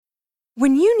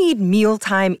When you need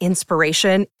mealtime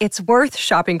inspiration, it's worth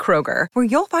shopping Kroger, where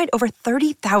you'll find over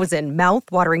 30,000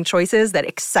 mouth-watering choices that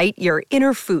excite your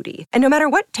inner foodie. And no matter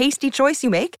what tasty choice you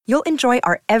make, you'll enjoy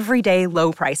our everyday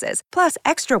low prices, plus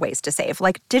extra ways to save,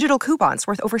 like digital coupons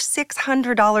worth over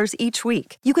 $600 each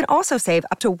week. You can also save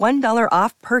up to $1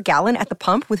 off per gallon at the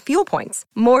pump with fuel points.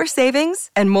 More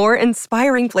savings and more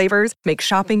inspiring flavors make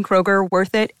shopping Kroger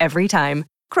worth it every time.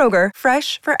 Kroger,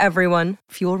 fresh for everyone.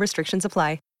 Fuel restrictions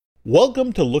apply.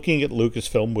 Welcome to Looking at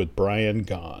Lucasfilm with Brian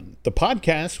Gahn, the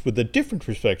podcast with a different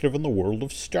perspective on the world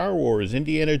of Star Wars,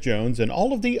 Indiana Jones, and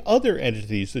all of the other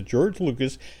entities that George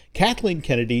Lucas, Kathleen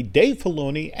Kennedy, Dave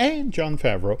Filoni, and Jon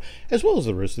Favreau, as well as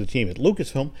the rest of the team at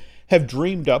Lucasfilm, have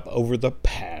dreamed up over the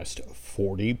past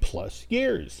 40-plus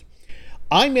years.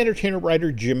 I'm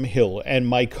entertainer-writer Jim Hill, and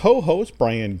my co-host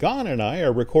Brian Gahn and I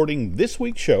are recording this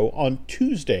week's show on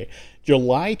Tuesday,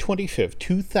 July 25th,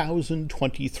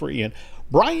 2023, and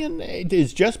Brian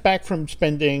is just back from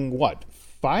spending,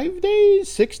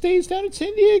 6 days down in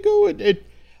San Diego?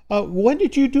 When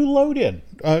did you do load-in,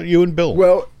 you and Bill?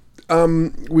 Well,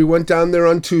 we went down there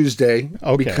on Tuesday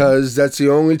because that's the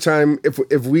only time.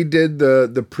 If we did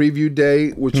the preview day,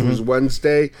 which was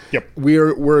Wednesday,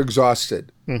 we're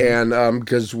exhausted, and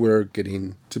because we're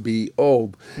getting to be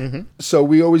old, so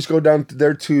we always go down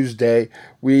there Tuesday.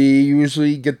 We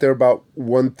usually get there about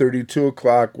 1:30, 2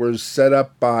 o'clock. We're set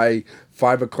up by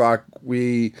 5 o'clock.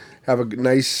 We have a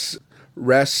nice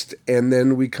rest, and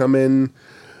then we come in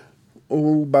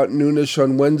about noonish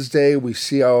on Wednesday. We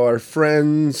see all our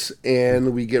friends,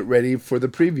 and we get ready for the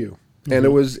preview. And it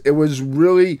was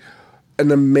really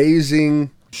an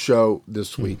amazing show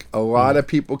this week. A lot of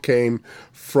people came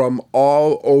from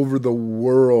all over the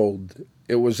world.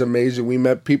 It was amazing. We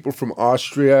met people from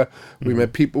Austria. We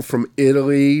met people from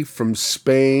Italy, from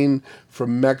Spain,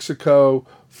 from Mexico,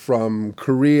 from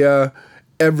Korea,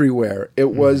 everywhere.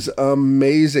 It was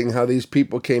amazing how these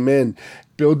people came in.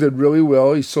 Bill did really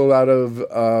well. He sold out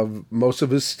of most of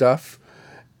his stuff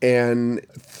and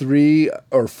 3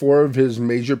 or 4 of his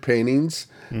major paintings.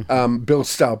 Bill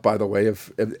Stout, by the way,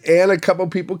 and a couple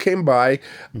people came by.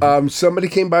 Somebody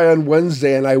came by on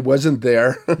Wednesday, and I wasn't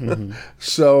there,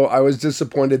 so I was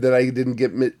disappointed that I didn't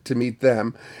get to meet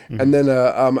them. And then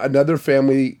another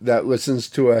family that listens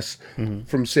to us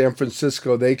from San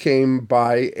Francisco, they came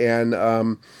by, and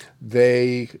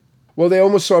they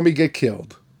almost saw me get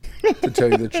killed, to tell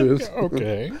you the truth.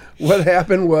 Okay. What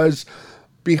happened was,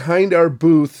 behind our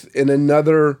booth, in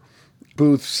another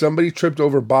booth, somebody tripped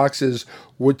over boxes,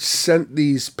 which sent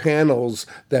these panels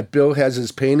that Bill has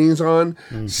his paintings on,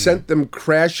 sent them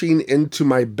crashing into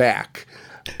my back.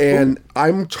 And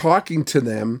I'm talking to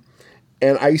them,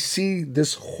 and I see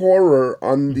this horror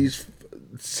on these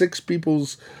 6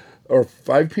 people's or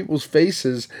 5 people's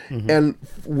faces, and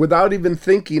without even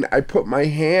thinking, I put my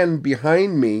hand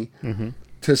behind me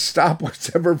to stop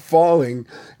what's ever falling,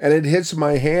 and it hits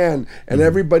my hand, and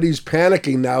everybody's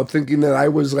panicking now, thinking that I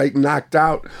was like knocked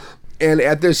out. And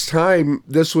at this time,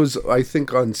 this was, I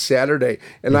think, on Saturday,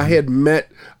 and I had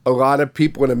met a lot of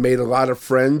people and I made a lot of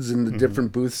friends in the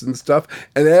different booths and stuff,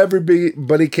 and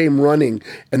everybody came running,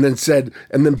 and then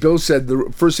Bill said,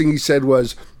 the first thing he said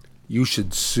was, "You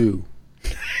should sue."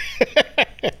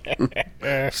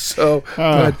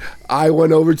 But I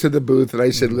went over to the booth and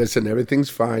I said, "Listen, everything's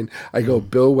fine." I go,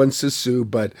 "Bill wants to sue,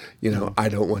 but I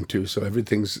don't want to, so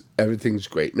everything's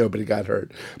great. Nobody got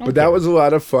hurt." But that was a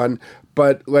lot of fun.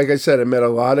 But like I said, I met a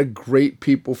lot of great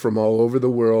people from all over the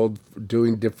world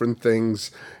doing different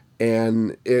things,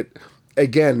 and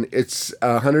it's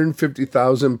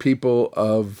 150,000 people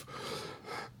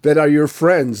that are your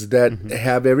friends that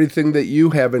have everything that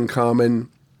you have in common.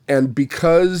 And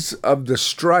because of the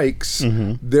strikes,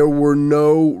 there were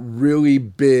no really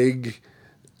big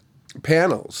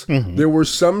panels. There were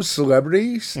some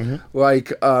celebrities,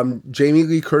 like Jamie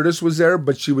Lee Curtis was there,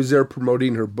 but she was there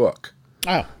promoting her book.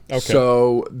 Oh, okay.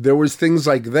 So there was things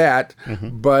like that,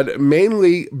 but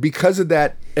mainly because of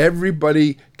that,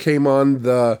 everybody came on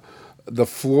the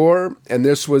floor, and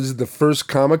this was the first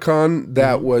Comic-Con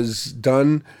that was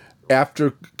done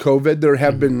after COVID. There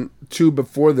have been 2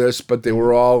 before this, but they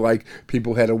were all like,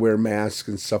 people had to wear masks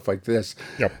and stuff like this.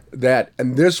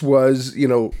 And this was,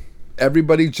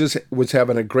 everybody just was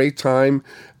having a great time,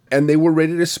 and they were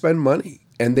ready to spend money.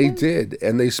 And they did.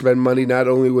 And they spent money not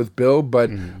only with Bill, but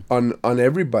on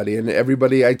everybody. And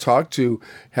everybody I talked to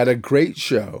had a great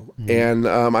show. And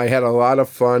I had a lot of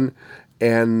fun.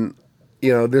 And,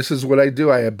 this is what I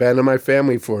do. I abandon my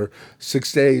family for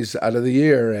 6 days out of the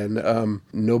year, and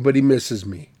nobody misses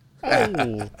me.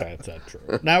 Oh, that's not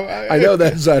true. Now, I know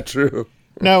that's not true.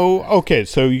 Now, okay,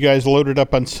 so you guys loaded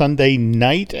up on Sunday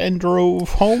night and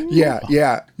drove home?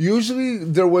 Yeah. Usually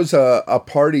there was a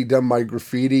party done by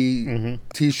Graffiti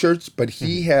T-shirts, but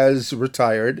he has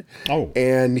retired. Oh.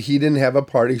 And he didn't have a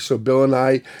party, so Bill and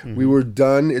I, we were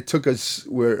done. It took us,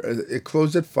 it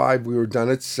closed at 5, we were done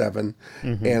at 7,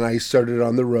 and I started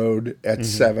on the road at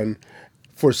 7.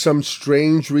 For some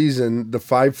strange reason, the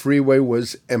 5 freeway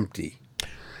was empty.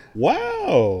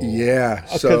 Wow. Yeah.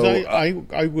 Because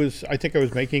I think I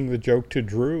was making the joke to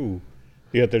Drew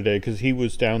the other day because he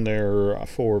was down there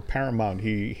for Paramount.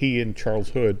 He and Charles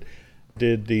Hood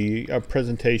did the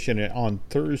presentation on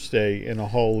Thursday in a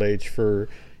Hall H for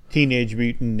Teenage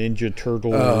Mutant Ninja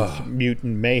Turtles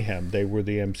Mutant Mayhem. They were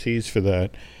the MCs for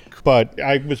that. But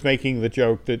I was making the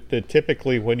joke that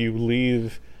typically when you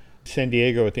leave San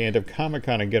Diego at the end of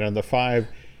Comic-Con and get on the 5,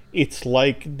 it's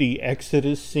like the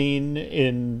Exodus scene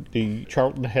in the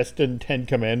Charlton Heston 10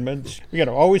 Commandments.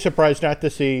 Always surprised not to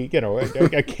see,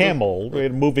 a camel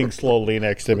moving slowly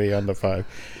next to me on the 5.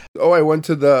 Oh, I went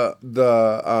to the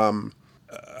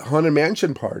Haunted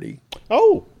Mansion party.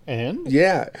 Oh, and?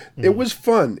 Yeah, it was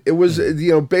fun. It was,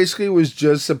 basically it was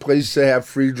just a place to have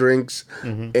free drinks,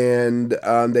 and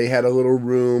they had a little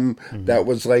room that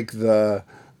was like the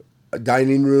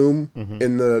dining room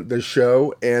in the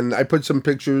show, and I put some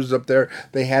pictures up there.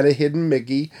 They had a hidden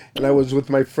Mickey, and I was with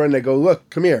my friend. I go, look,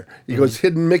 come here. He goes,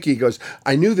 hidden Mickey. He goes,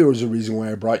 I knew there was a reason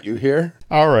why I brought you here.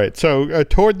 All right, so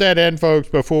toward that end, folks,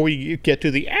 before we get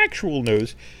to the actual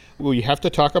news, we have to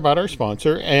talk about our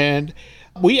sponsor, and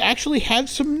we actually have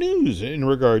some news in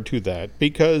regard to that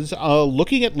because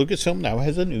Looking at Lucasfilm now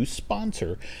has a new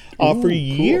sponsor. For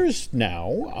years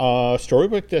now,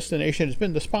 Storybook Destination has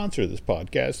been the sponsor of this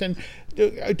podcast. And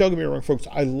don't get me wrong, folks,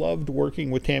 I loved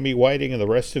working with Tammy Whiting and the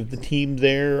rest of the team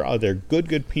there. They're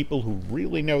good people who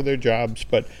really know their jobs.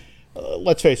 But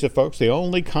let's face it, folks, the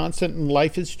only constant in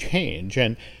life is change.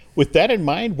 And with that in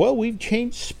mind, well, we've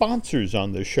changed sponsors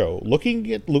on the show. Looking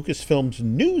at Lucasfilm's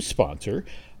new sponsor,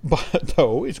 but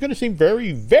though it's going to seem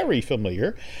very, very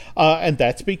familiar, and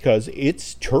that's because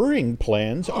it's Touring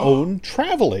Plan's own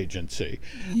travel agency.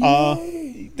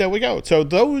 There we go. So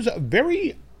those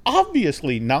very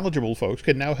obviously knowledgeable folks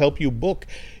can now help you book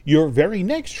your very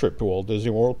next trip to Walt Disney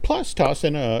World, plus toss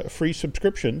in a free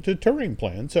subscription to Touring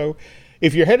Plan. So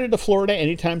if you're headed to Florida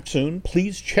anytime soon,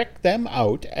 please check them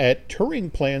out at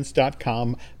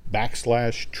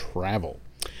touringplans.com/travel.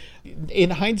 In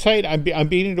hindsight, I'm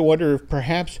beginning to wonder if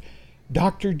perhaps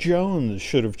Dr. Jones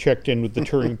should have checked in with the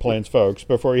Touring Plans folks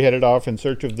before he headed off in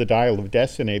search of the Dial of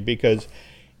Destiny, because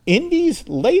Indy's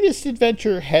latest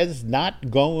adventure has not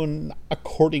gone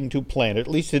according to plan. At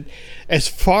least as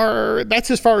far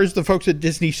as the folks at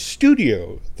Disney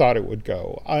Studio thought it would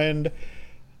go. And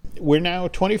we're now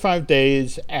 25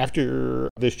 days after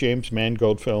this James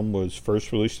Mangold film was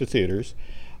first released to theaters.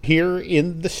 Here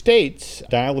in the States,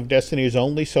 Dial of Destiny has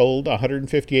only sold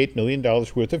 $158 million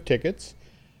worth of tickets,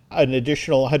 an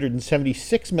additional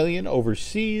 $176 million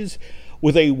overseas,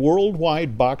 with a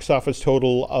worldwide box office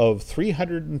total of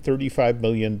 $335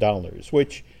 million,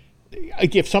 which,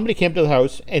 if somebody came to the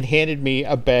house and handed me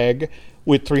a bag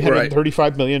with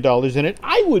 $335 million in it,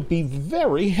 I would be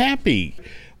very happy.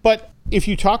 But if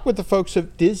you talk with the folks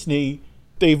at Disney,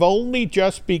 they've only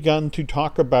just begun to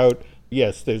talk about,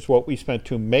 yes, there's what we spent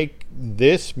to make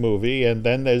this movie, and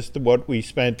then there's what we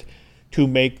spent to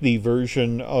make the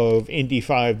version of Indy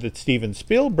 5 that Steven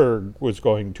Spielberg was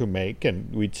going to make,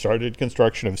 and we'd started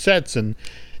construction of sets, and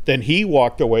then he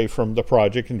walked away from the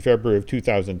project in February of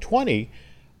 2020.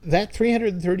 That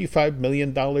 $335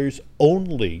 million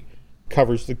only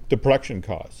covers the production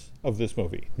costs of this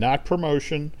movie, not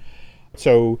promotion.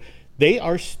 So they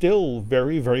are still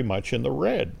very, very much in the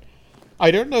red.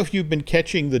 I don't know if you've been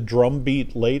catching the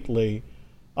drumbeat lately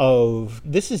of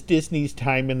this is Disney's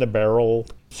time in the barrel.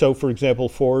 So, for example,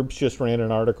 Forbes just ran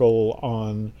an article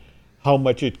on how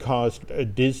much it cost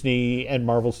Disney and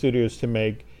Marvel Studios to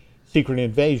make Secret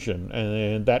Invasion,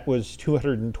 and that was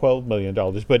 $212 million.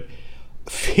 But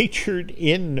featured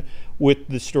in with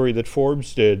the story that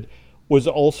Forbes did was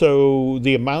also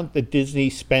the amount that Disney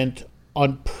spent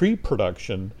on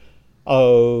pre-production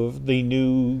of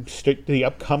the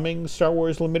upcoming Star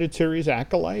Wars limited series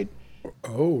Acolyte.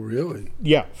 Oh, really?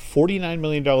 Yeah, $49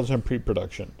 million on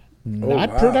pre-production.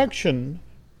 Not production,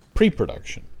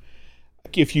 pre-production.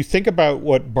 If you think about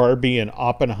what Barbie and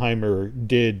Oppenheimer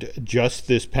did just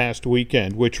this past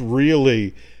weekend, which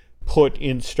really put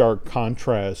in stark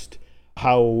contrast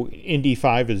how Indy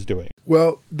 5 is doing.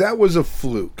 Well, that was a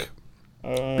fluke.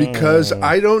 Because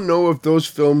I don't know if those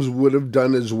films would have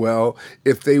done as well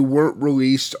if they weren't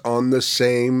released on the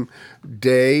same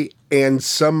day And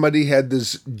somebody had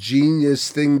this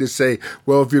genius thing to say,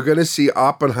 well, if you're going to see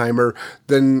Oppenheimer,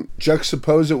 then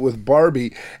juxtapose it with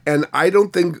Barbie. And I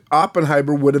don't think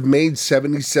Oppenheimer would have made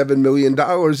 $77 million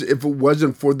if it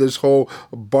wasn't for this whole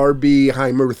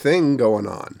Barbieheimer thing going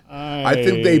on. I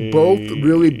think they both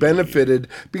really benefited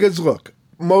because, look,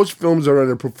 most films are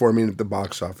underperforming at the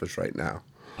box office right now.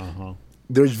 Uh-huh.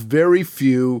 There's very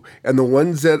few, and the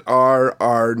ones that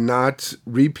are not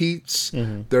repeats.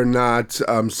 Mm-hmm. They're not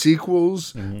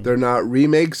sequels. Mm-hmm. They're not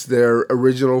remakes. They're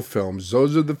original films.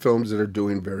 Those are the films that are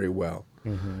doing very well.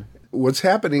 Mm-hmm. What's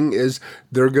happening is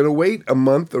they're going to wait a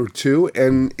month or two,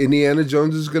 and Indiana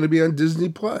Jones is going to be on Disney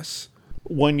Plus.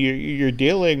 When you're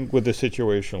dealing with a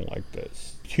situation like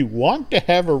this, you want to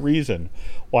have a reason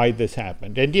why this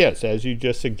happened. And yes, as you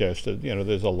just suggested,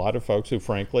 there's a lot of folks who,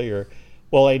 frankly, are,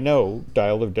 well, I know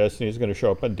Dial of Destiny is going to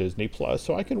show up on Disney Plus,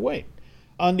 so I can wait.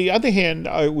 On the other hand,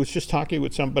 I was just talking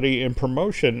with somebody in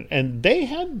promotion, and they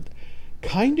had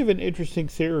kind of an interesting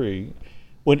theory.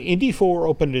 When Indy 4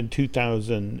 opened in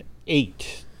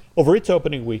 2008, over its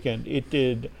opening weekend, it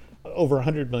did over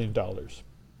 $100 million.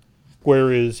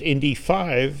 Whereas Indy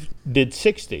 5 did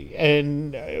 60.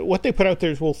 And what they put out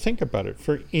there is, well, think about it.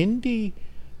 For Indy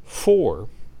 4,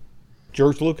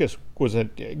 George Lucas was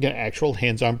an actual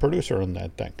hands-on producer on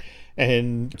that thing.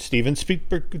 And Steven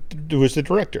Spielberg was the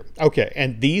director. Okay,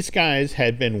 and these guys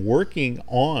had been working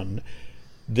on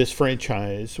this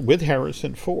franchise with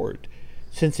Harrison Ford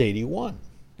since 81.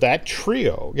 That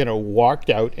trio, walked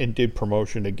out and did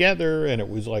promotion together, and it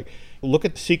was like, look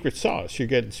at the secret sauce. You're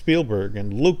getting Spielberg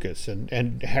and Lucas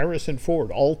and Harrison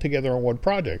Ford all together on one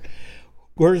project.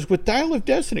 Whereas with Dial of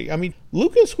Destiny,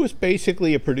 Lucas was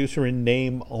basically a producer in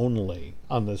name only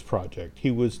on this project.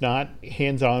 He was not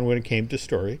hands-on when it came to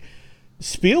story.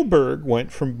 Spielberg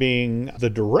went from being the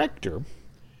director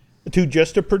to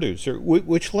just a producer,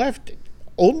 which left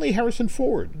only Harrison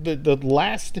Ford, the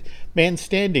last man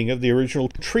standing of the original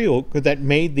trio that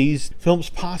made these films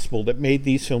possible, that made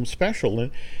these films special.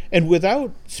 And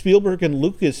without Spielberg and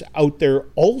Lucas out there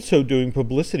also doing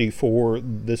publicity for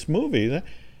this movie,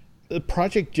 the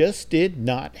project just did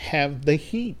not have the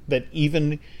heat that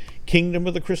even Kingdom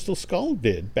of the Crystal Skull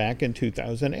did back in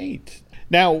 2008.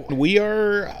 Now, we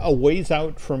are a ways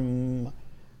out from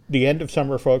the end of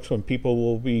summer, folks, when people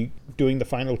will be doing the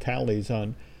final tallies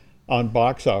on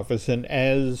box office. And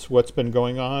as what's been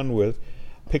going on with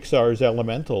Pixar's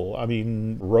Elemental,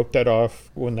 wrote that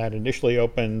off when that initially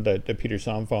opened. The Peter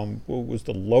Somfam was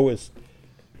the lowest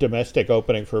domestic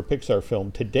opening for a Pixar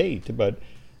film to date, but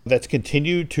that's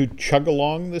continued to chug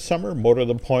along this summer, more to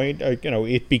the point,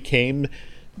 it became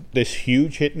this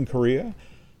huge hit in Korea.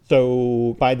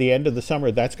 So by the end of the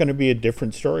summer, that's going to be a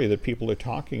different story that people are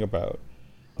talking about.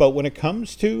 But when it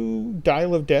comes to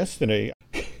Dial of Destiny,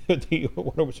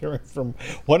 what I was hearing from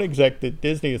one exec at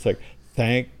Disney, it's like,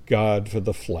 thank God for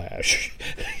The Flash.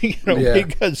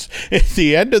 Because at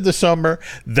the end of the summer,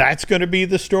 that's going to be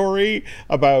the story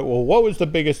about, well, what was the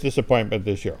biggest disappointment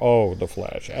this year? Oh, The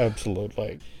Flash,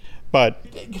 absolutely. But,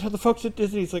 the folks at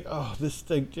Disney, it's like, oh, this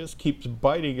thing just keeps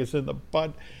biting us in the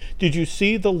butt. Did you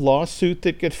see the lawsuit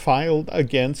that got filed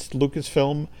against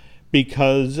Lucasfilm?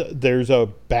 Because there's a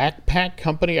backpack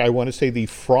company, I want to say the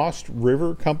Frost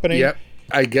River Company. Yep.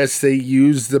 I guess they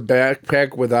used the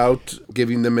backpack without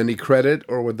giving them any credit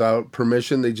or without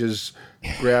permission. They just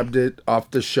grabbed it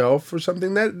off the shelf or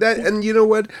something. And you know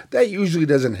what? That usually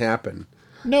doesn't happen.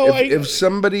 No, if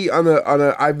somebody on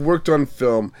a I've worked on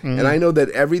film, and I know that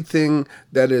everything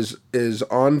that is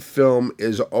on film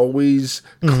is always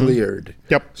cleared.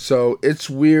 Yep. So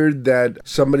it's weird that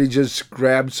somebody just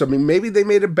grabbed something. Maybe they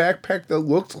made a backpack that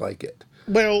looked like it.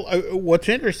 Well, what's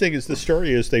interesting is the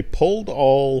story is they pulled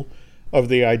all of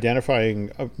the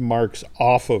identifying marks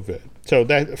off of it. So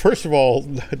that, first of all,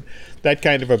 that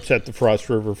kind of upset the Frost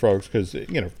River folks because,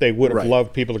 they would have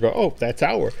loved people to go, oh, that's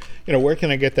our, where can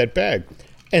I get that bag?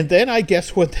 And then I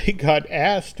guess when they got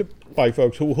asked by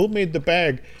folks who made the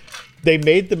bag, they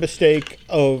made the mistake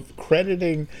of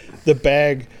crediting the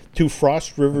bag to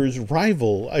Frost River's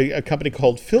rival, a company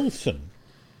called Filson.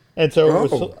 And so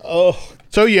it was,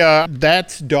 so yeah,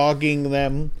 that's dogging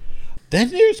them. Then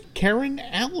there's Karen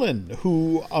Allen,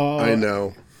 who I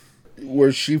know,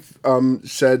 where she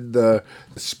said the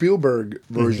Spielberg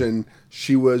version,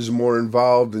 she was more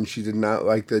involved, and she did not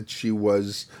like that she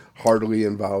was hardly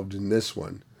involved in this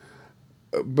one.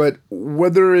 But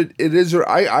whether it is or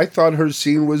I thought her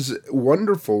scene was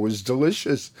wonderful, was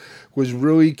delicious, was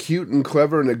really cute and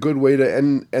clever and a good way to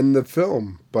end the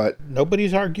film. But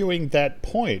nobody's arguing that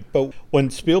point. But when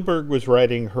Spielberg was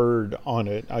writing Herd on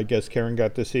it, I guess Karen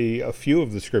got to see a few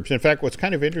of the scripts. In fact, what's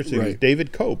kind of interesting is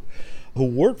David Cope, who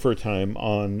worked for a time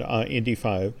on Indy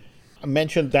 5,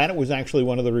 mentioned that it was actually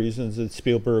one of the reasons that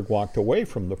Spielberg walked away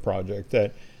from the project,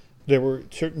 that there were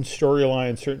certain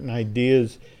storylines, certain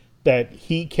ideas that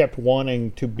he kept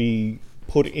wanting to be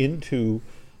put into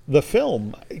the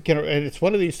film. And it's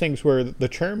one of these things where the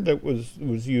term that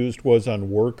was used was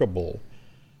unworkable.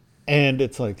 And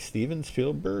it's like Steven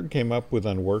Spielberg came up with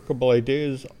unworkable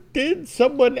ideas. Did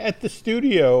someone at the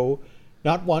studio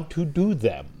not want to do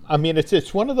them? I mean,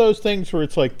 it's one of those things where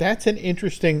it's like, that's an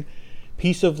interesting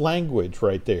piece of language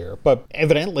right there. But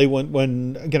evidently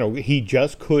when he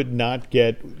just could not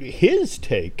get his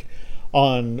take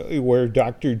on where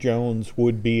Dr. Jones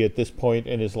would be at this point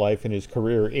in his life and his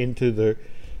career into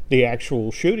the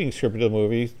actual shooting script of the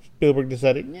movie, Spielberg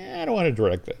decided, I don't want to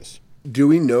direct this. Do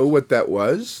we know what that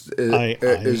was? I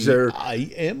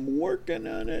am working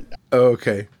on it.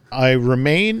 Okay. I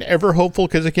remain ever hopeful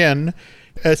because, again,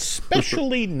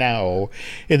 especially now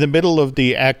in the middle of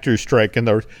the actors' strike and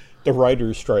the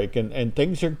writer's strike, and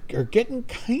things are getting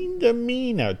kind of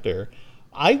mean out there.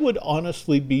 I would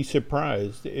honestly be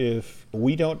surprised if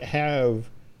we don't have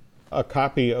a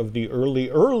copy of the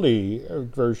early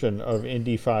version of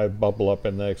Indy 5 bubble up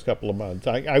in the next couple of months.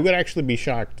 I would actually be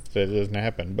shocked if that doesn't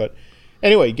happen. But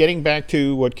anyway, getting back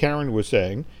to what Karen was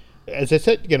saying, as I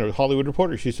said, Hollywood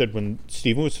Reporter, she said when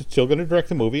Steven was still going to direct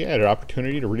the movie, I had an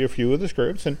opportunity to read a few of the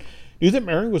scripts and knew that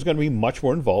Marion was going to be much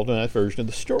more involved in that version of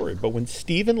the story. But when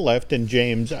Steven left and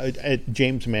James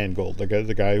Mangold,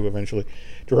 the guy who eventually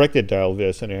directed Dial of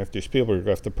Destiny after Spielberg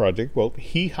left the project, well,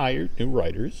 he hired new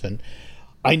writers, and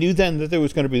I knew then that there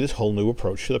was going to be this whole new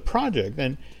approach to the project.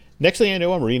 And next thing I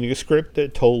know, I'm reading a script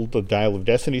that told the Dial of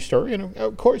Destiny story, and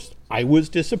of course, I was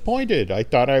disappointed. I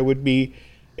thought I would be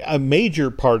a major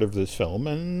part of this film,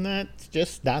 and that's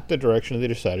just not the direction they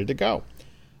decided to go.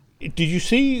 Did you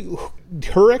see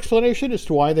her explanation as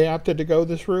to why they opted to go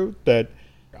this route? That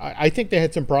I think they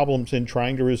had some problems in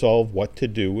trying to resolve what to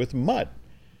do with Mutt,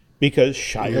 because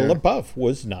Shia LaBeouf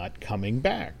was not coming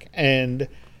back. And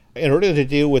in order to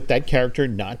deal with that character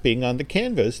not being on the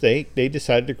canvas, they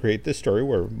decided to create this story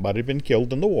where Mutt had been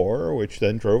killed in the war, which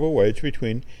then drove a wedge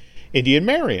between Indy and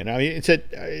Marion. I mean,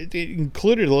 it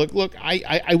included, look,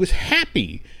 I was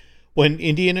happy when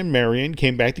Indy and Marion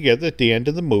came back together at the end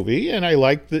of the movie, and I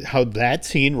liked how that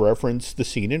scene referenced the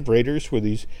scene in Raiders where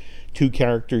these two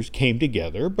characters came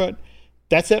together. But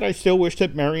that said, I still wish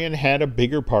that Marion had a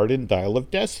bigger part in Dial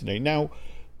of Destiny. Now,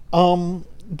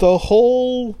 the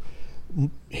whole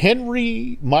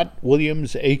Henry Mutt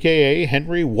Williams, a.k.a.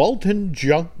 Henry Walton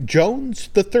Jones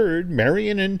III,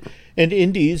 Marion and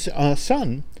Indy's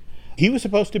son, he was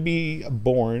supposed to be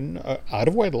born out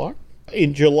of wedlock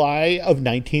in July of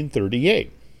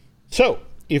 1938. So,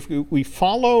 if we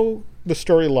follow the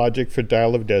story logic for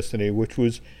Dial of Destiny, which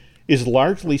is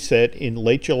largely set in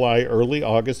late July, early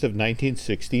August of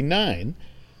 1969,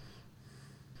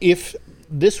 if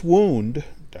this wound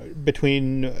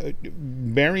between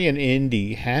Mary and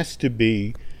Indy has to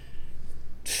be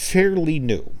fairly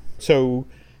new. So,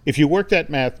 if you work that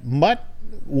math, Mutt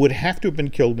would have to have been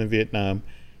killed in Vietnam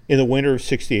in the winter of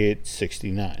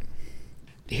 68-69.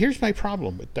 Here's my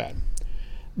problem with that.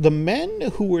 The men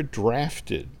who were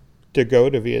drafted to go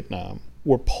to Vietnam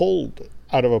were pulled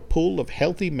out of a pool of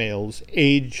healthy males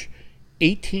age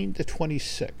 18 to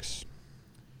 26.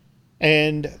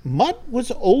 And Mutt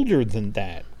was older than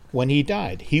that when he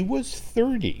died. He was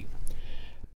 30.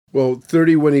 Well,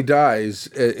 30 when he dies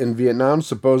in Vietnam,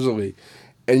 supposedly.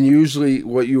 And usually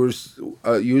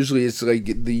usually it's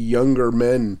like the younger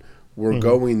men were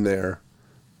going there.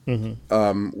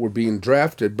 Were being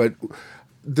drafted, but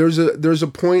there's a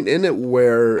point in it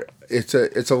where it's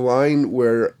a line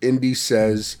where Indy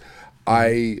says,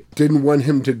 "I didn't want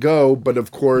him to go, but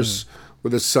of course,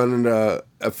 with a son and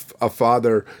a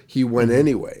father, he went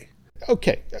anyway."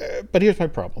 Okay, but here's my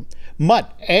problem.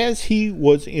 Mutt, as he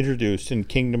was introduced in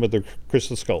Kingdom of the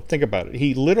Crystal Skull, think about it.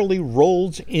 He literally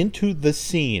rolls into the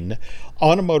scene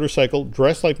on a motorcycle,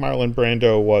 dressed like Marlon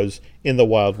Brando was in The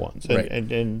Wild Ones. And, right.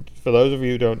 and for those of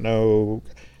you who don't know,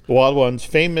 The Wild Ones,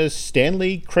 famous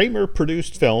Stanley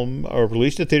Kramer-produced film,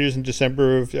 released in theaters in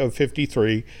December of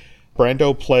 53.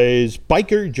 Brando plays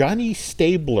biker Johnny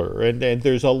Stabler, and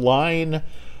there's a line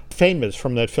famous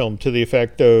from that film to the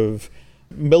effect of,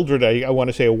 Mildred, I want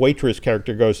to say a waitress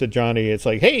character goes to Johnny. It's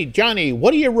like, "Hey, Johnny,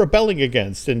 what are you rebelling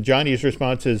against?" And Johnny's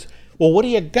response is, "Well, what do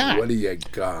you got?" What do you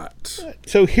got?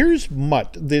 So here's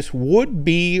Mutt, this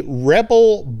would-be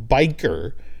rebel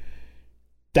biker.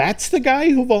 That's the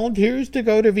guy who volunteers to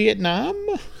go to Vietnam?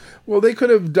 Well, they could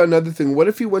have done other things. What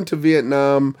if he went to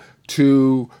Vietnam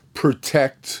to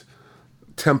protect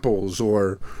temples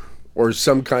or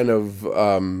some kind of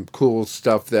cool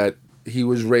stuff that he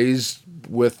was raised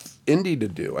with Indy to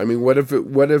do? I mean, what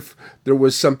if there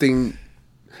was something?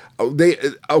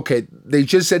 They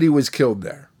just said he was killed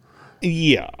there.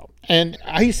 Yeah, and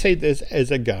I say this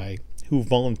as a guy who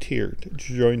volunteered to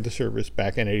join the service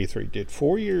back in '83, did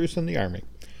 4 years in the Army.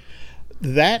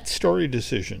 That story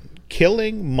decision,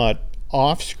 killing Mutt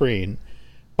off screen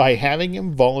by having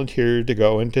him volunteer to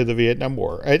go into the Vietnam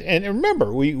War. And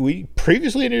remember, we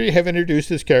previously have introduced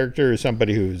this character as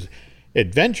somebody who's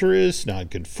adventurous,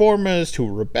 nonconformist,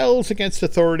 who rebels against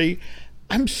authority.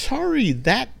 I'm sorry,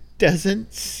 that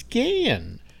doesn't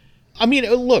scan. I mean,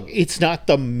 look, it's not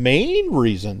the main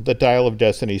reason the Dial of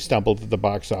Destiny stumbled at the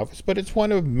box office, but it's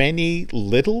one of many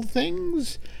little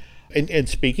things. And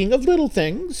speaking of little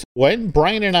things, when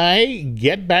Brian and I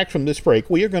get back from this break,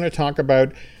 we are going to talk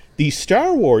about the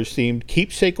Star Wars-themed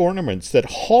keepsake ornaments that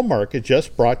Hallmark has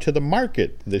just brought to the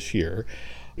market this year.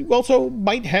 We also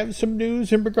might have some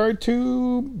news in regard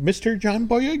to Mr. John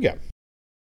Boyega.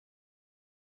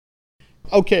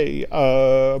 Okay,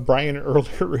 Brian,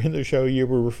 earlier in the show, you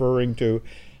were referring to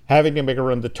having to make a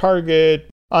run to Target.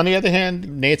 On the other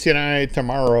hand, Nancy and I,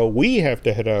 tomorrow, we have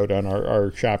to head out on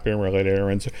our shopping-related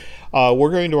errands.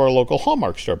 We're going to our local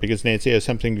Hallmark store because Nancy has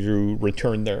something to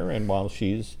return there, and while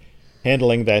she's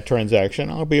handling that transaction,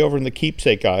 I'll be over in the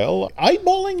keepsake aisle,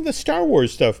 eyeballing the Star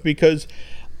Wars stuff because,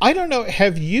 I don't know,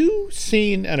 have you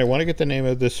seen, and I want to get the name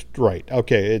of this right,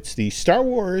 okay, it's the Star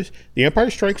Wars, The Empire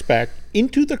Strikes Back,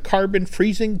 Into the Carbon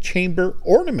Freezing Chamber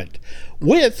ornament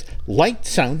with light,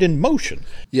 sound, and motion.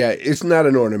 Yeah, it's not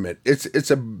an ornament. It's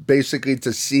basically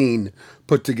a scene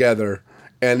put together,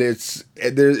 and it's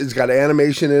got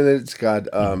animation in it. It's got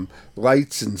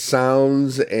lights and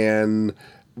sounds, and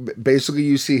basically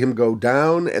you see him go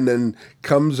down and then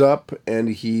comes up, and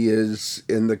he is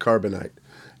in the carbonite.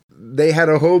 They had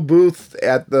a whole booth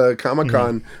at the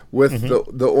Comic-Con with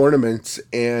the ornaments,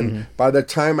 and by the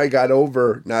time I got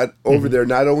over there,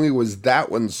 not only was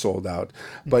that one sold out,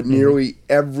 but nearly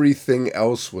everything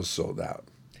else was sold out.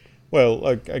 Well,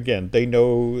 again, they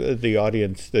know the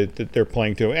audience that they're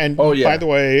playing to. And by the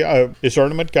way, this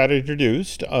ornament got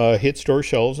introduced, hit store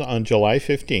shelves on July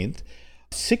 15th.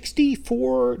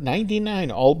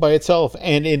 $64.99 all by itself.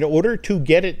 And in order to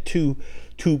get it to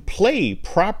play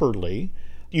properly,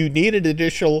 you need an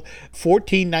additional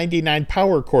 $14.99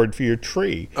 power cord for your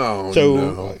tree.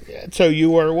 So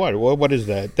you are what? Well, what is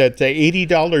that? That's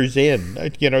 $80 in.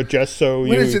 Just so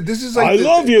what is it? This is like I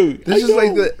love you. This is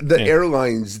like the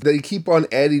airlines. They keep on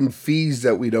adding fees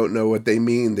that we don't know what they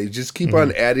mean. They just keep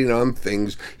on adding on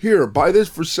things. Here, buy this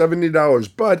for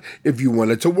 $70, but if you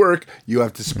want it to work, you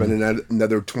have to spend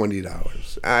another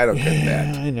 $20. I don't get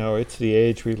that. I know, it's the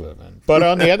age we live in. But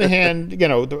on the other hand,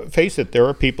 face it, there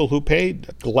are people who paid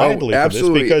gladly for this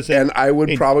because I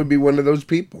would probably be one of those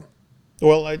people.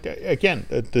 Well, again,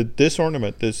 this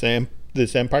ornament, this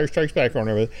Empire Strikes Back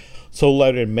ornament, sold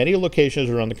out in many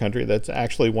locations around the country. That's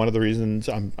actually one of the reasons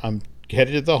I'm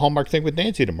headed to the Hallmark thing with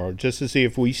Nancy tomorrow, just to see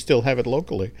if we still have it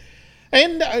locally.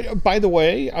 And by the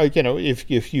way,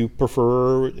 if you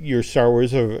prefer your Star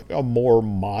Wars of a more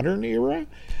modern era,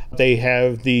 they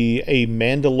have a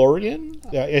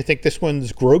Mandalorian. I think this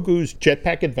one's Grogu's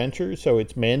Jetpack Adventure, so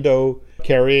it's Mando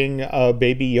carrying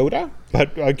Baby Yoda.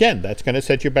 But again, that's going to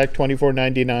set you back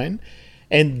 $24.99.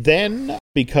 And then,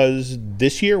 because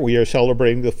this year we are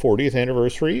celebrating the 40th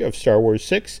anniversary of Star Wars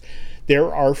 6,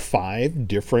 there are 5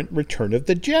 different Return of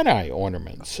the Jedi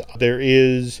ornaments. There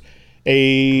is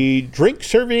a drink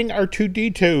serving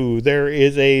R2-D2. There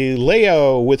is a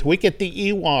Leia with Wicket the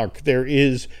Ewok. There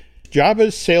is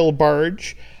Jabba's sail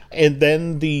barge. And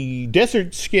then the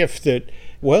desert skiff that,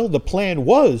 well, the plan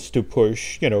was to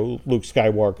push, Luke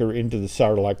Skywalker into the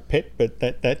Sarlacc pit, but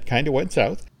that kind of went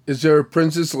south. Is there a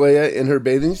Princess Leia in her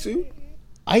bathing suit?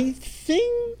 I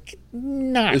think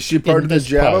not. Is she part of the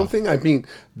Jabba thing? I mean,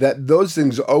 those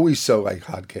things always sell like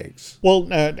hotcakes. Well,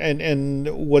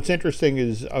 and what's interesting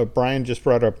is Brian just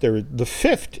brought up there, the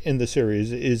 5th in the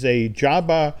series is a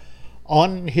Jabba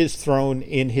on his throne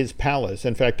in his palace.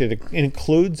 In fact, it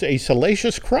includes a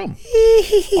salacious crumb.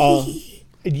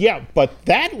 Yeah, but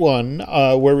that one,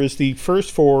 whereas the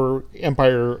first 4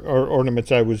 Empire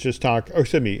ornaments I was just Return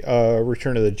of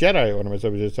the Jedi ornaments I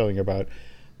was just telling you about,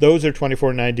 those are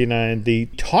 $24.99. The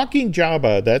Talking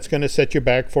Jabba, that's going to set you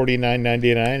back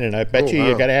 $49.99, and I bet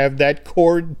you got to have that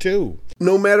cord too.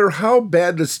 No matter how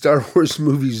bad the Star Wars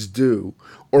movies do,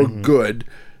 or good,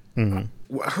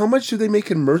 how much do they make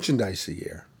in merchandise a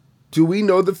year? Do we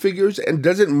know the figures? And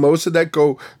doesn't most of that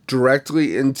go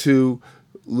directly into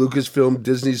Lucasfilm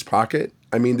Disney's pocket?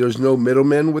 I mean, there's no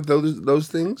middlemen with those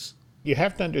things? You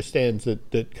have to understand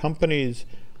that companies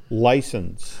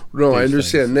license. No, I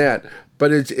understand that.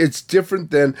 but it's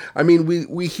different than, I mean,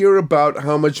 we hear about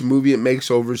how much movie it makes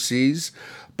overseas,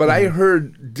 but I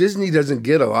heard Disney doesn't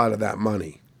get a lot of that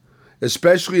money,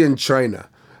 especially in China.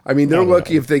 I mean, they're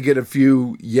lucky if they get a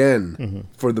few yen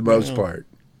for the most part.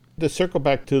 To circle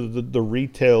back to the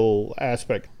retail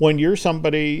aspect, when you're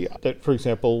somebody that, for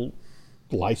example,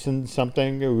 license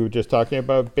something, we were just talking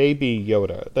about Baby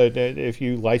Yoda, that if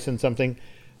you license something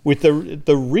with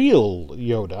the real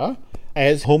Yoda,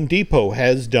 as Home Depot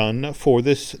has done for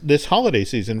this holiday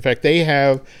season. In fact, they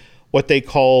have what they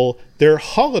call their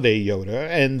holiday Yoda,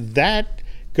 and that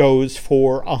goes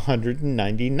for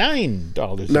 $199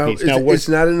 a piece. Now, it's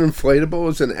not an inflatable,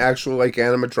 it's an actual, like,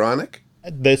 animatronic?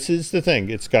 This is the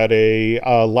thing. It's got a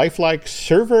lifelike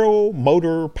servo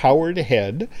motor powered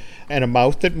head and a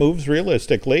mouth that moves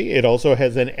realistically. It also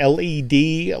has an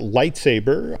LED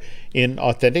lightsaber in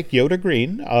authentic Yoda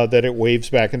green that it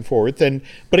waves back and forth.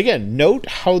 But again, note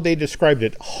how they described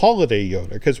it, holiday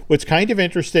Yoda, because what's kind of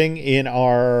interesting in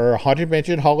our Haunted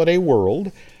Mansion holiday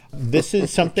world, this is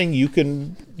something you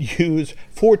can use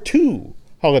for 2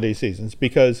 holiday seasons,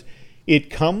 because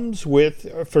it comes with,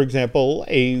 for example,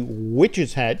 a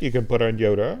witch's hat you can put on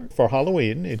Yoda for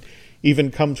Halloween. It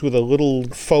even comes with a little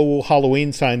faux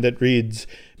Halloween sign that reads,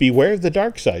 "Beware of the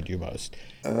dark side, you must."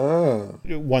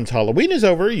 Once Halloween is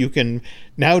over, you can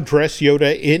now dress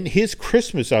Yoda in his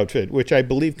Christmas outfit, which I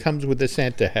believe comes with a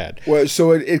Santa hat. Well,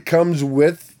 so it comes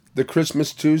with the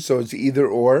Christmas too, so it's either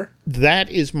or? That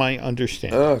is my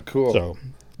understanding. Oh, cool. So,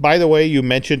 by the way, you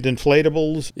mentioned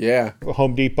inflatables. Yeah.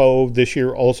 Home Depot this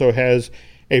year also has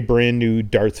a brand new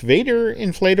Darth Vader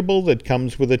inflatable that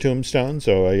comes with a tombstone.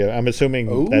 So I'm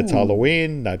assuming that's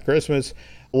Halloween, not Christmas.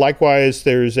 Likewise,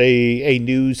 there's a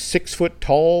new 6 foot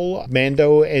tall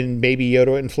Mando and Baby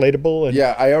Yoda inflatable. And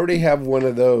yeah, I already have one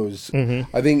of those.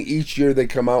 I think each year they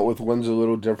come out with ones a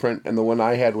little different. And the one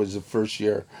I had was the first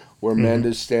year where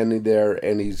Mando's standing there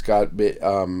and he's got Baby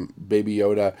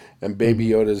Yoda. And Baby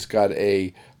Yoda's got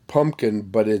a pumpkin,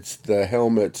 but it's the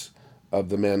helmet of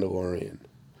the Mandalorian.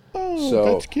 Oh, so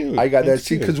that's cute. I got that.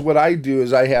 See, because what I do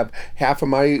is I have half of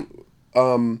my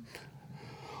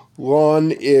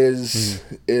lawn is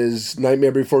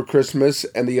Nightmare Before Christmas,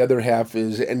 and the other half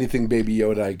is anything Baby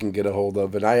Yoda I can get a hold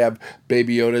of. And I have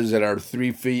Baby Yodas that are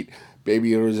 3 feet,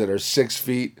 Baby Yodas that are 6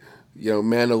 feet,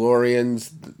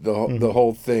 Mandalorians, the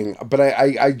whole thing. But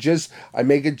I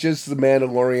make it just the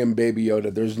Mandalorian Baby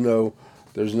Yoda. There's no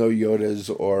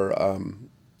Yodas or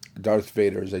Darth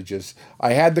Vaders.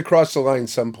 I had to cross the line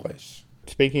someplace.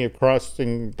 Speaking of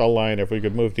crossing the line, if we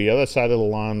could move to the other side of the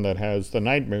lawn that has the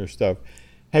nightmare stuff,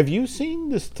 have you seen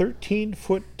this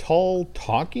 13-foot tall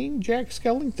talking Jack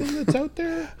Skellington that's out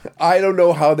there? I don't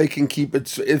know how they can keep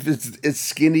it. If it's as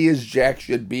skinny as Jack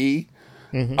should be,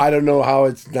 I don't know how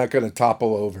it's not going to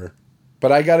topple over.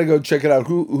 But I got to go check it out.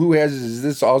 Who has it? Is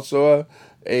this also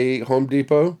a Home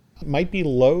Depot? It might be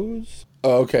Lowe's.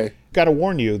 Oh, okay. Got to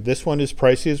warn you, this one is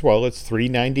pricey as well. It's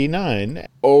 $3.99.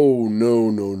 Oh,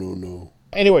 no.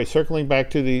 Anyway, circling back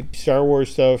to the Star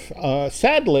Wars stuff,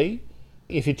 sadly,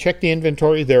 if you check the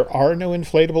inventory, there are no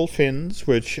inflatable fins,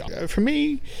 which for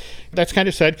me, that's kind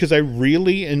of sad because I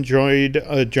really enjoyed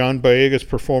John Boyega's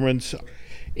performance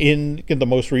in the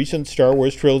most recent Star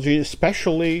Wars trilogy,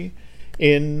 especially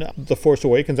in The Force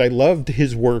Awakens. I loved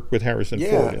his work with Harrison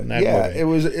Ford in that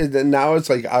movie. Now it's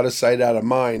like out of sight, out of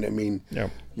mind. I mean,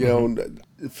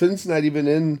 Finn's not even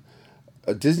in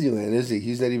Disneyland, is he?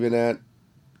 He's not even at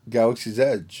Galaxy's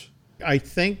Edge. I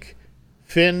think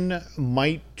Finn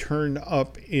might turn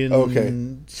up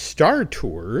in Star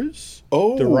Tours,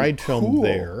 the ride film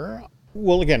there.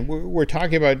 Well, again, we're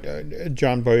talking about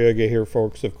John Boyega here,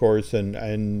 folks, of course,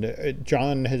 and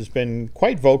John has been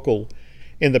quite vocal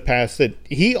in the past that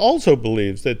he also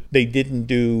believes that they didn't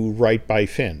do right by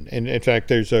Finn. And in fact,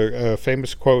 there's a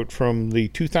famous quote from the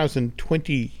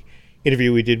 2020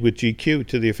 interview we did with GQ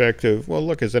to the effect of, well,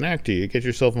 look, as an actor, you get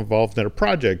yourself involved in a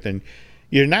project and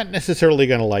you're not necessarily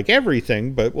going to like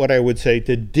everything, but what I would say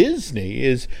to Disney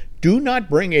is do not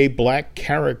bring a black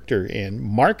character in,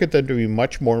 market them to be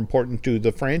much more important to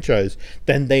the franchise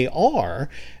than they are,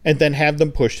 and then have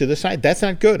them pushed to the side. That's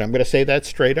not good. I'm going to say that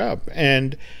straight up.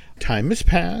 And time has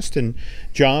passed, and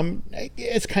John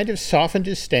has kind of softened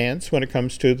his stance when it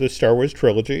comes to the Star Wars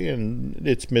trilogy and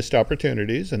its missed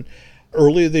opportunities. And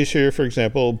earlier this year, for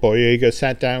example, Boyega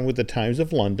sat down with the Times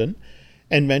of London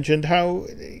and mentioned how,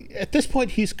 at this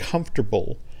point, he's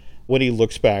comfortable when he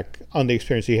looks back on the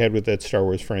experience he had with that Star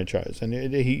Wars franchise.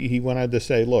 And he went on to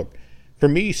say, look, for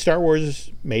me, Star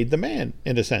Wars made the man,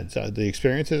 in a sense. The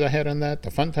experiences I had on that,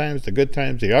 the fun times, the good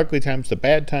times, the ugly times, the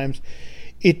bad times,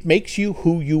 it makes you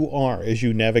who you are as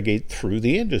you navigate through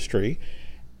the industry.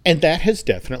 And that has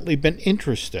definitely been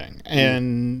interesting.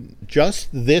 And just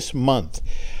this month,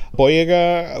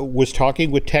 Boyega was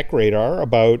talking with Tech Radar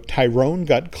about Tyrone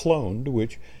Got Cloned,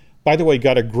 which, by the way,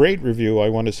 got a great review, I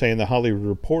want to say, in the Hollywood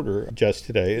Reporter just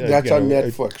today. That's on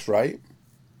Netflix, right?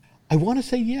 I want to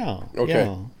say, yeah. Okay.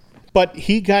 Yeah. But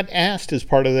he got asked as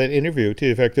part of that interview to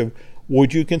the effect of,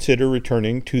 would you consider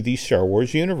returning to the Star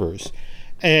Wars universe?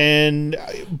 And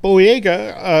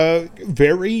Boyega, a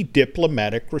very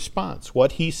diplomatic response.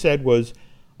 What he said was,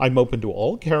 I'm open to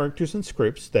all characters and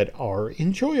scripts that are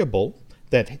enjoyable,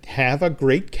 that have a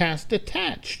great cast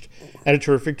attached, and a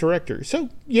terrific director. So,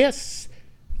 yes,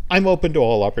 I'm open to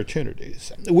all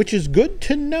opportunities, which is good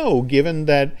to know, given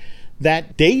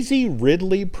that Daisy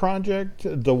Ridley project,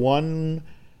 the one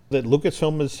that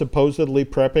Lucasfilm is supposedly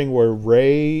prepping, where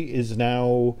Rey is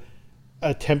now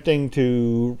attempting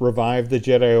to revive the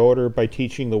Jedi Order by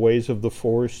teaching the ways of the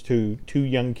Force to two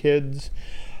young kids.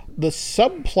 The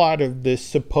subplot of this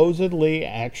supposedly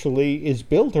actually is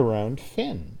built around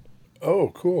Finn.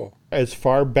 Oh, cool. As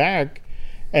far back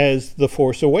as The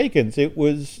Force Awakens, it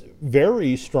was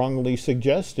very strongly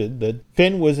suggested that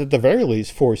Finn was at the very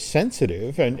least Force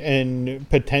sensitive and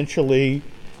potentially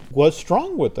was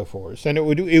strong with the Force. And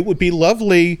it would be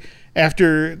lovely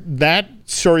after that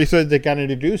story thread that got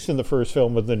introduced in the first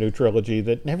film of the new trilogy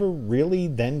that never really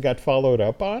then got followed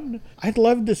up on. I'd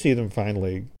love to see them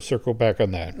finally circle back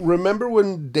on that. Remember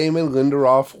when Damon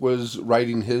Lindelof was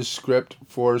writing his script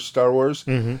for Star Wars?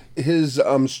 Mm-hmm. His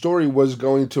story was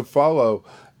going to follow,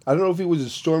 I don't know if he was a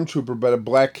stormtrooper, but a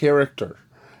black character.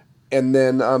 And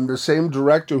then the same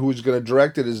director who was going to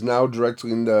direct it is now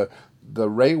directing the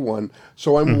Rey one.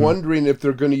 So I'm wondering if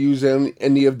they're going to use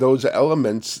any of those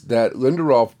elements that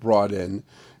Lindelof brought in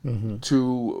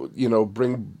to,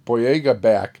 bring Boyega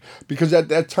back. Because at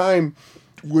that time,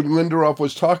 when Lindelof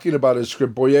was talking about his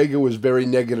script, Boyega was very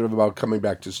negative about coming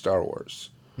back to Star Wars.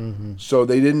 Mm-hmm. So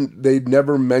they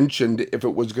never mentioned if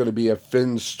it was going to be a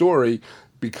Finn story,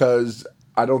 because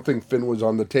I don't think Finn was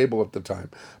on the table at the time.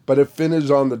 But if Finn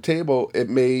is on the table, it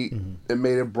may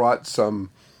have brought some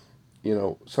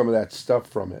of that stuff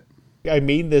from it. I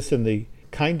mean this in the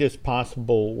kindest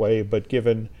possible way, but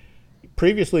given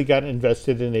previously got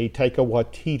invested in a Taika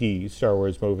Waititi Star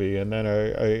Wars movie, and then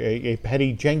a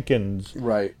Patty Jenkins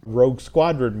Rogue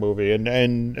Squadron movie,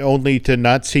 and only to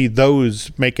not see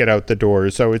those make it out the door.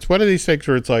 So it's one of these things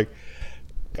where it's like,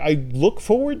 I look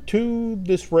forward to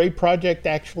this Rey project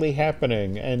actually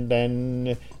happening, and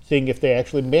then seeing if they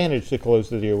actually manage to close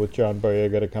the deal with John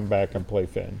Boyega to come back and play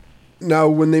Finn. Now,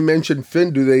 when they mention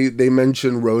Finn, do they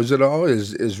mention Rose at all?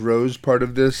 Is Rose part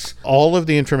of this? All of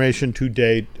the information to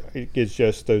date is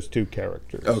just those two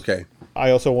characters. Okay. I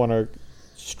also want to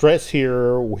stress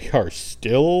here, we are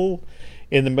still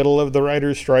in the middle of the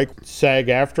writer's strike.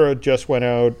 SAG-AFTRA just went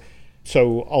out.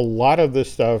 So a lot of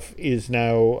this stuff is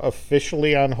now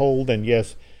officially on hold. And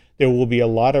yes, there will be a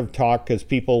lot of talk because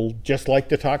people just like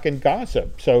to talk and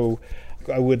gossip. So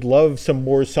I would love some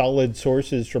more solid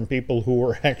sources from people who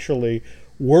are actually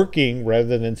working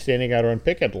rather than standing out on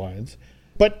picket lines.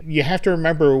 But you have to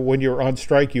remember, when you're on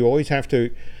strike, you always have to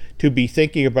be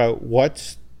thinking about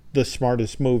what's the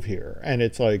smartest move here. And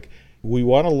it's like, we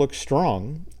want to look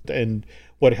strong. And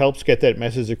what helps get that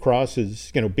message across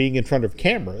is, being in front of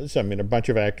cameras. I mean, a bunch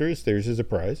of actors, there's a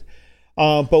surprise.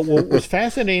 But what was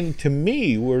fascinating to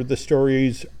me were the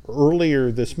stories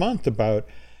earlier this month about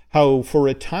how for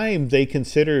a time they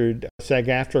considered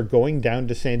SAG-AFTRA going down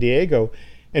to San Diego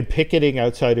and picketing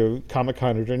outside of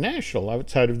Comic-Con International,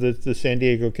 outside of the San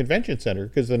Diego Convention Center,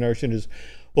 because the notion is,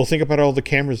 well, think about all the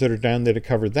cameras that are down there to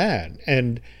cover that.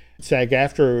 And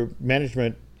SAG-AFTRA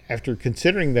management, after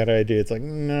considering that idea, it's like,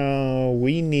 no,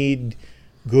 we need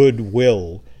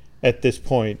goodwill at this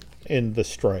point in the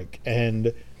strike.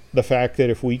 And the fact that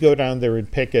if we go down there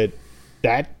and picket,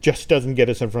 that just doesn't get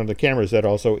us in front of the cameras. That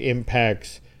also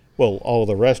impacts, well, all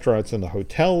the restaurants and the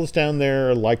hotels down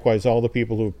there. Likewise, all the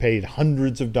people who have paid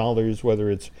hundreds of dollars,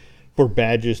 whether it's for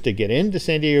badges to get into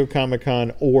San Diego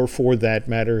Comic-Con or, for that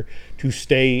matter, to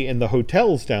stay in the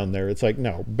hotels down there. It's like,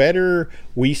 no, better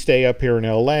we stay up here in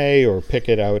LA or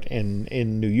picket out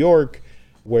in New York,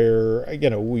 where,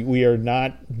 we are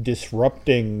not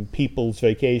disrupting people's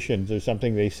vacations or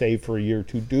something they save for a year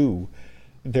to do.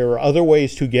 There are other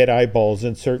ways to get eyeballs,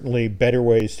 and certainly better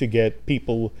ways to get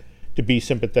people to be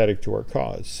sympathetic to our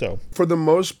cause. So, for the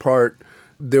most part,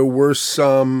 there were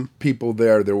some people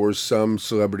there. There were some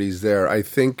celebrities there. I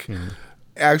think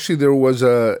actually there was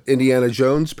a Indiana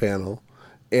Jones panel,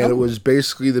 and it was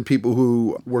basically the people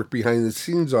who worked behind the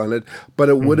scenes on it, but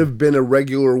it would have been a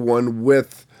regular one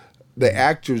with the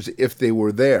actors if they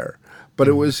were there. But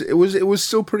it was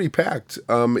still pretty packed.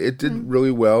 It did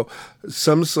really well.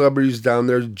 Some celebrities down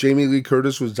there. Jamie Lee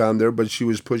Curtis was down there, but she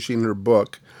was pushing her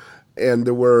book, and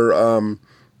there were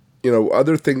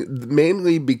other things.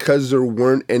 Mainly because there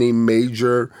weren't any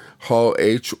major Hall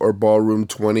H or Ballroom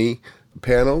 20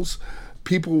 panels,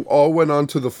 people all went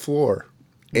onto the floor,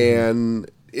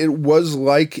 and it was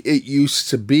like it used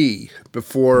to be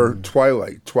before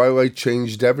Twilight. Twilight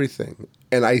changed everything,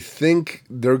 and I think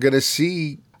they're going to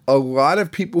see. A lot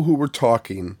of people who were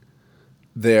talking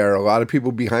there, a lot of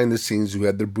people behind the scenes who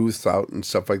had their booths out and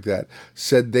stuff like that,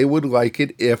 said they would like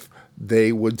it if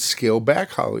they would scale back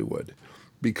Hollywood,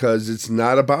 because it's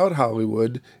not about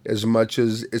Hollywood as much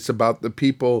as it's about the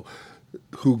people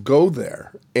who go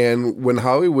there. And when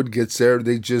Hollywood gets there,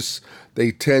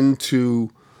 they tend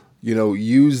to,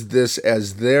 use this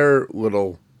as their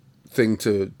little thing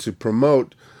to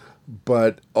promote.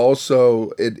 But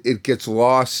also it gets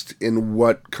lost in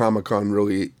what Comic-Con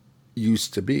really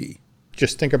used to be.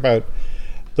 Just think about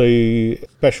the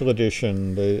special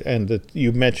edition,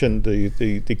 you mentioned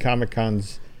the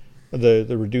Comic-Cons,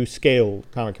 the reduced scale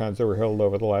Comic-Cons that were held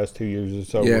over the last 2 years or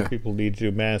so, where people need to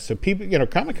do mass. So people,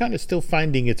 Comic-Con is still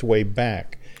finding its way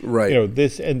back. Right.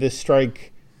 This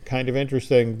strike, kind of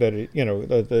interesting that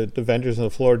the vendors on the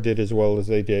floor did as well as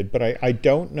they did. But I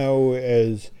don't know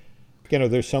as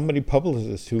there's so many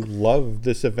publicists who love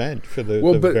this event for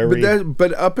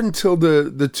but up until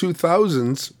the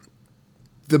 2000s,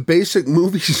 the basic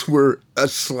movies were a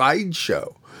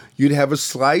slideshow. You'd have a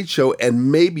slideshow, and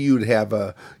maybe you'd have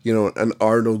an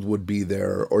Arnold would be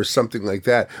there or something like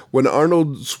that. When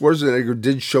Arnold Schwarzenegger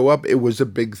did show up, it was a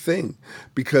big thing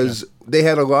because they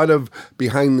had a lot of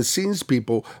behind the scenes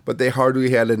people, but they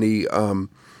hardly had any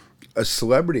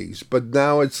celebrities. But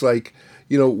now it's like,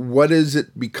 what has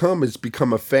it become? It's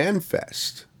become a fan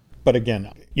fest. But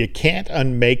again, you can't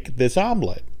unmake this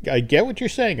omelet. I get what you're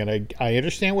saying, and I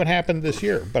understand what happened this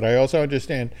year, but I also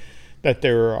understand that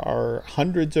there are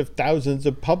hundreds of thousands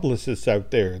of publicists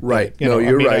out there. Right.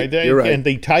 You're right. You're right. And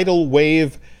the tidal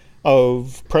wave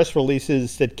of press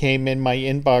releases that came in my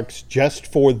inbox just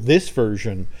for this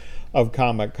version of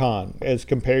Comic-Con as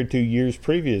compared to years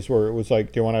previous where it was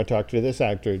like, do you want to talk to this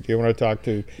actor? Do you want to talk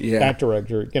to that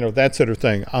director? That sort of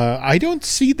thing. I don't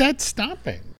see that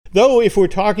stopping. Though if we're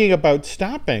talking about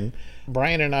stopping,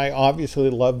 Brian and I obviously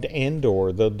loved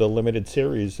Andor, the limited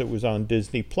series that was on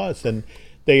Disney+, and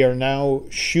they are now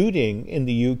shooting in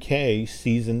the UK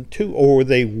season 2, or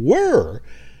they were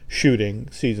shooting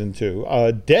season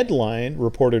 2. Deadline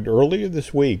reported earlier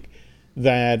this week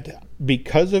that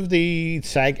because of the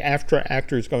SAG-AFTRA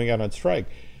actors going out on strike,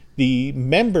 the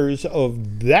members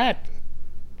of that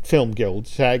film guild,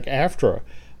 SAG-AFTRA,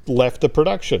 left the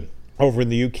production over in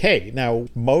the UK. Now,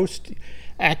 most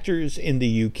actors in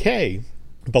the UK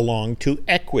belong to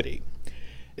Equity.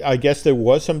 I guess there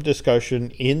was some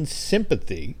discussion in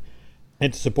sympathy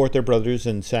and to support their brothers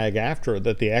in SAG-AFTRA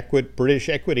that the British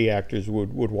Equity actors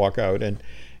would walk out, and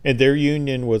their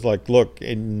union was like, look,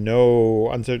 in no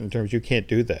uncertain terms, you can't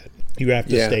do that. You have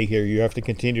to stay here. You have to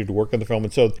continue to work on the film.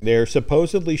 And so they're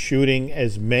supposedly shooting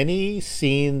as many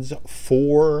scenes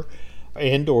for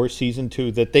Andor season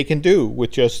 2 that they can do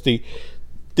with just the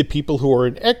people who are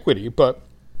in Equity. But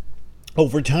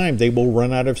over time, they will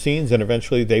run out of scenes, and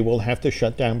eventually they will have to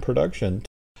shut down production.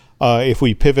 If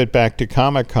we pivot back to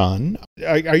Comic-Con,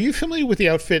 are you familiar with the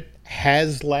outfit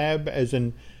HasLab, as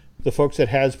in the folks at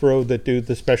Hasbro that do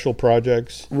the special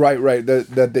projects? Right.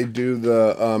 That they do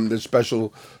the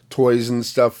special toys and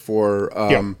stuff for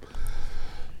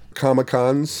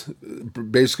Comic-Cons,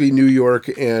 basically New York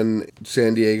and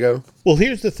San Diego. Well,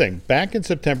 here's the thing. Back in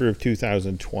September of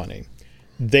 2020,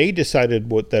 they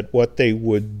decided what they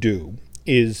would do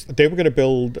is they were going to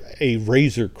build a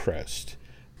Razor Crest.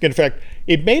 In fact,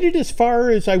 it made it as far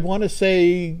as, I want to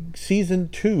say, season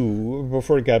 2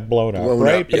 before it got blown up,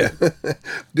 right?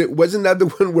 Wasn't that the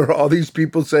one where all these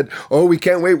people said, oh, we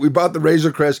can't wait, we bought the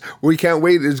Razor Crest, we can't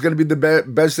wait, it's going to be the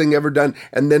best thing ever done,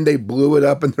 and then they blew it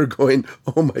up and they're going,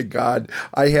 oh my God,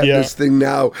 I have this thing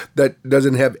now that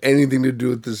doesn't have anything to do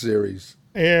with the series.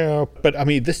 Yeah, but I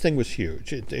mean, this thing was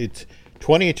huge. It's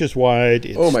 20 inches wide,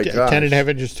 it's 10 and a half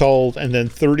inches tall, and then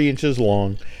 30 inches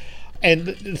long. And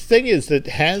the thing is that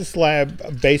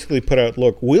HasLab basically put out,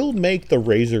 look, we'll make the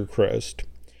Razor Crest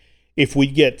if we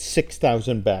get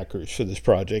 6,000 backers for this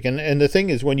project. And the thing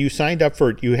is, when you signed up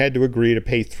for it, you had to agree to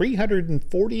pay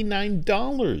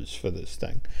 $349 for this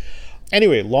thing.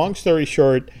 Anyway, long story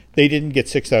short, they didn't get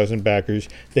 6,000 backers.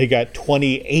 They got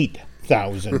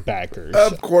 28,000 backers.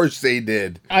 Of course they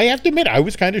did. I have to admit, I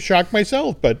was kind of shocked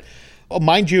myself, but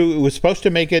Mind you, it was supposed to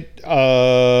make it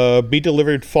be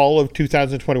delivered fall of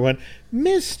 2021.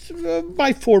 Missed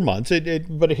by 4 months,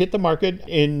 but it hit the market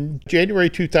in January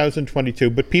 2022,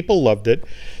 but people loved it.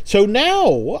 So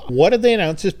now, what did they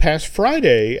announce this past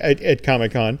Friday at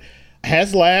Comic-Con?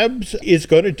 HasLabs is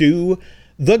going to do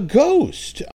The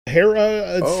Ghost,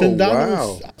 Hera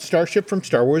Syndulla's starship from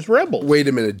Star Wars Rebels. Wait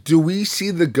a minute. Do we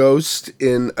see the Ghost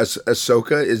in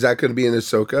Ahsoka? Is that going to be in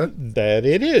Ahsoka? That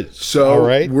it is. So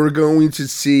we're going to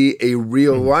see a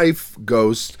real-life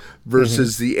Ghost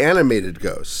versus the animated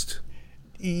Ghost.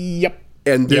 Yep.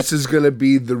 And this is going to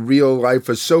be the real-life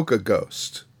Ahsoka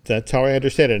Ghost. That's how I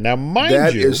understand it. Now, mind you...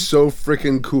 That is so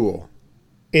freaking cool.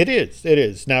 It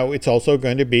is. Now, it's also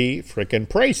going to be freaking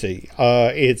pricey.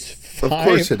 It's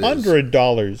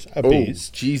 $500 a piece.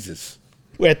 Oh, Jesus.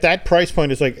 At that price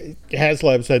point, it's like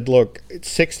HasLab said, look,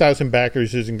 6,000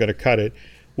 backers isn't going to cut it.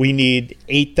 We need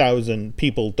 8,000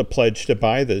 people to pledge to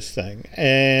buy this thing.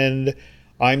 And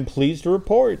I'm pleased to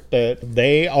report that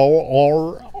they are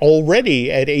already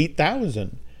at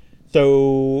 8,000.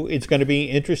 So it's going to be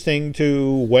interesting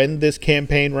to when this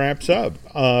campaign wraps up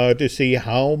to see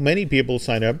how many people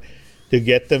sign up to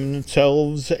get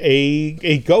themselves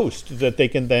a ghost that they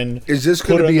can then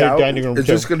put on their dining room. Is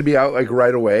this going to be out like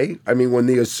right away? I mean, when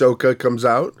the Ahsoka comes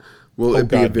out, will it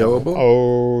be available? No.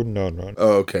 Oh, no.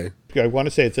 Oh, okay. I want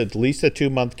to say it's at least a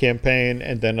 2-month campaign,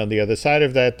 and then on the other side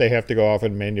of that, they have to go off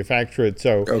and manufacture it.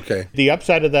 So the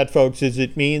upside of that, folks, is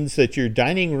it means that your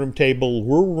dining room table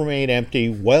will remain empty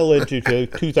well into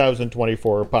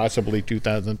 2024 or possibly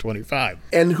 2025.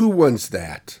 And who wants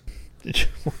that?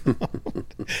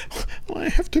 Well, I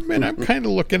have to admit, I'm kind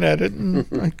of looking at it.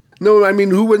 And no, I mean,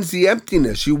 who wants the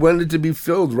emptiness? You want it to be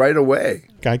filled right away.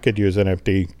 I could use an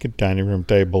empty dining room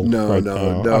table. No. I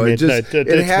mean,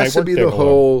 it has to be the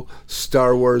whole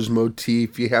Star Wars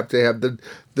motif. You have to have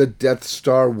the Death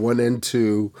Star 1 and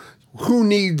 2. Who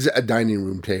needs a dining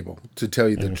room table, to tell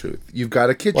you the truth? You've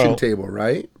got a kitchen table,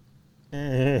 right?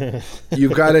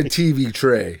 You've got a TV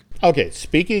tray. Okay,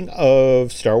 speaking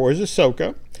of Star Wars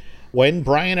Ahsoka, when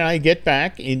Brian and I get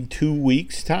back in 2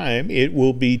 weeks' time, it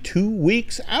will be 2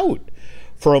 weeks out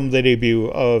from the debut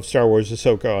of Star Wars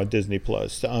Ahsoka on Disney+.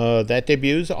 That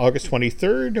debuts August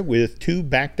 23rd with 2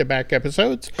 back-to-back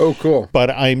episodes. Oh, cool.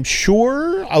 But I'm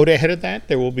sure out ahead of that,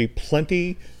 there will be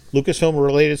plenty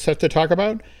Lucasfilm-related stuff to talk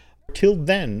about. Till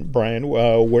then, Brian,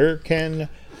 where can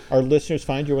our listeners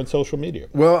find you on social media?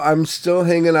 Well, I'm still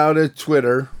hanging out at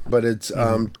Twitter, but it's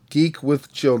Geek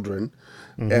with Children.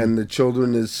 And the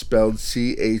children is spelled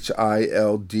CHILDRN.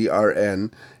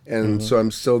 And so I'm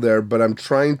still there, but I'm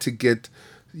trying to get,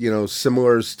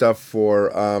 similar stuff for,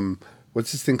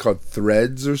 what's this thing called?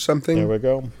 Threads or something? There we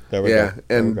go.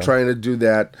 And trying to do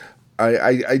that.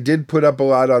 I did put up a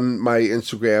lot on my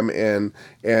Instagram,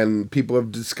 and people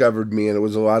have discovered me, and it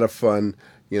was a lot of fun,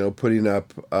 putting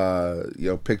up,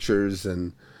 pictures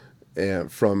and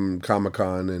from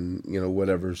Comic-Con and,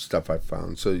 whatever stuff I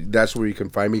found. So that's where you can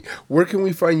find me. Where can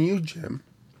we find you, Jim?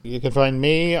 You can find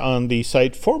me on the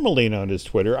site formerly known as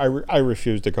Twitter. I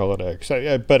refuse to call it X.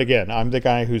 But again, I'm the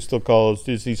guy who still calls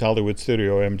Disney's Hollywood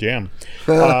Studio MGM.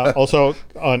 Also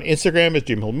on Instagram is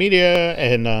Jim Hill Media,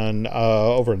 and on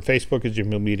over on Facebook is Jim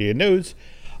Hill Media News.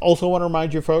 Also want to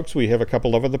remind you folks, we have a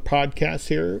couple of other podcasts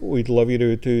here we'd love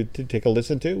you to take a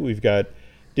listen to. We've got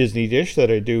Disney Dish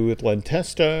that I do with Len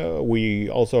Testa. We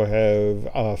also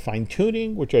have Fine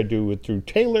Tuning, which I do with Drew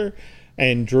Taylor.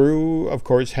 And Drew, of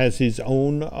course, has his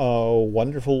own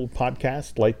wonderful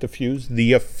podcast, Light the Fuse,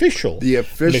 the official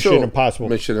Mission Impossible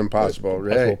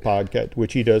right. podcast,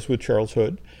 which he does with Charles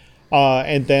Hood.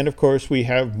 And then, of course, we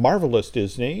have Marvelous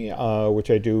Disney, which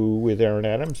I do with Aaron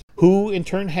Adams, who in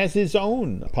turn has his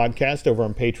own podcast over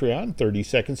on Patreon,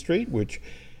 32nd Street, which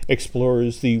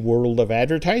explores the world of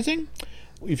advertising.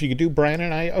 If you could do Brian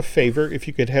and I a favor, if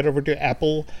you could head over to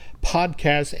Apple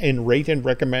Podcasts and rate and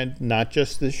recommend not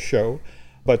just this show,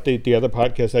 but the other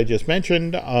podcasts I just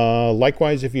mentioned.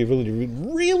 Likewise, if you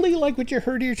really like what you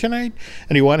heard here tonight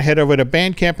and you want to head over to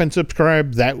Bandcamp and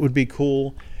subscribe, that would be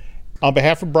cool. On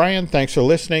behalf of Brian, thanks for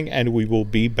listening, and we will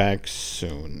be back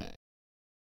soon.